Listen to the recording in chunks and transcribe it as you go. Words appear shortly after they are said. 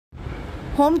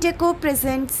Home Decor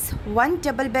presents one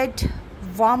double bed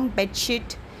warm bed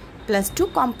sheet plus 2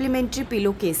 complimentary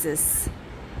pillowcases.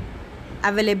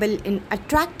 Available in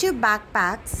attractive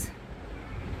backpacks.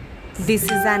 This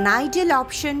is an ideal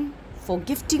option for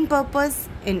gifting purpose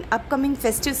in upcoming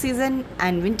festive season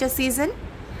and winter season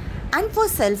and for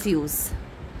self use.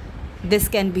 This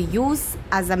can be used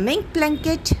as a mink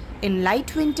blanket in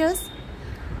light winters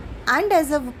and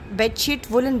as a bedsheet,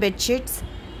 woolen bedsheets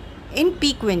in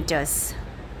peak winters.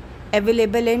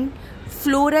 Available in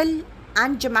floral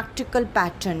and geometrical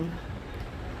pattern.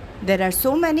 There are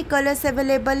so many colors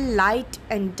available, light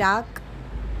and dark.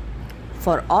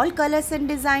 For all colors and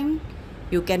design,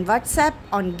 you can WhatsApp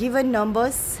on given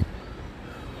numbers.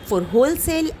 For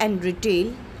wholesale and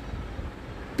retail,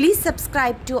 please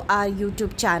subscribe to our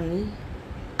YouTube channel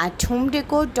at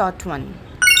homedecor.1.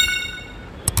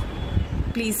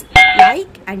 Please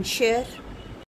like and share.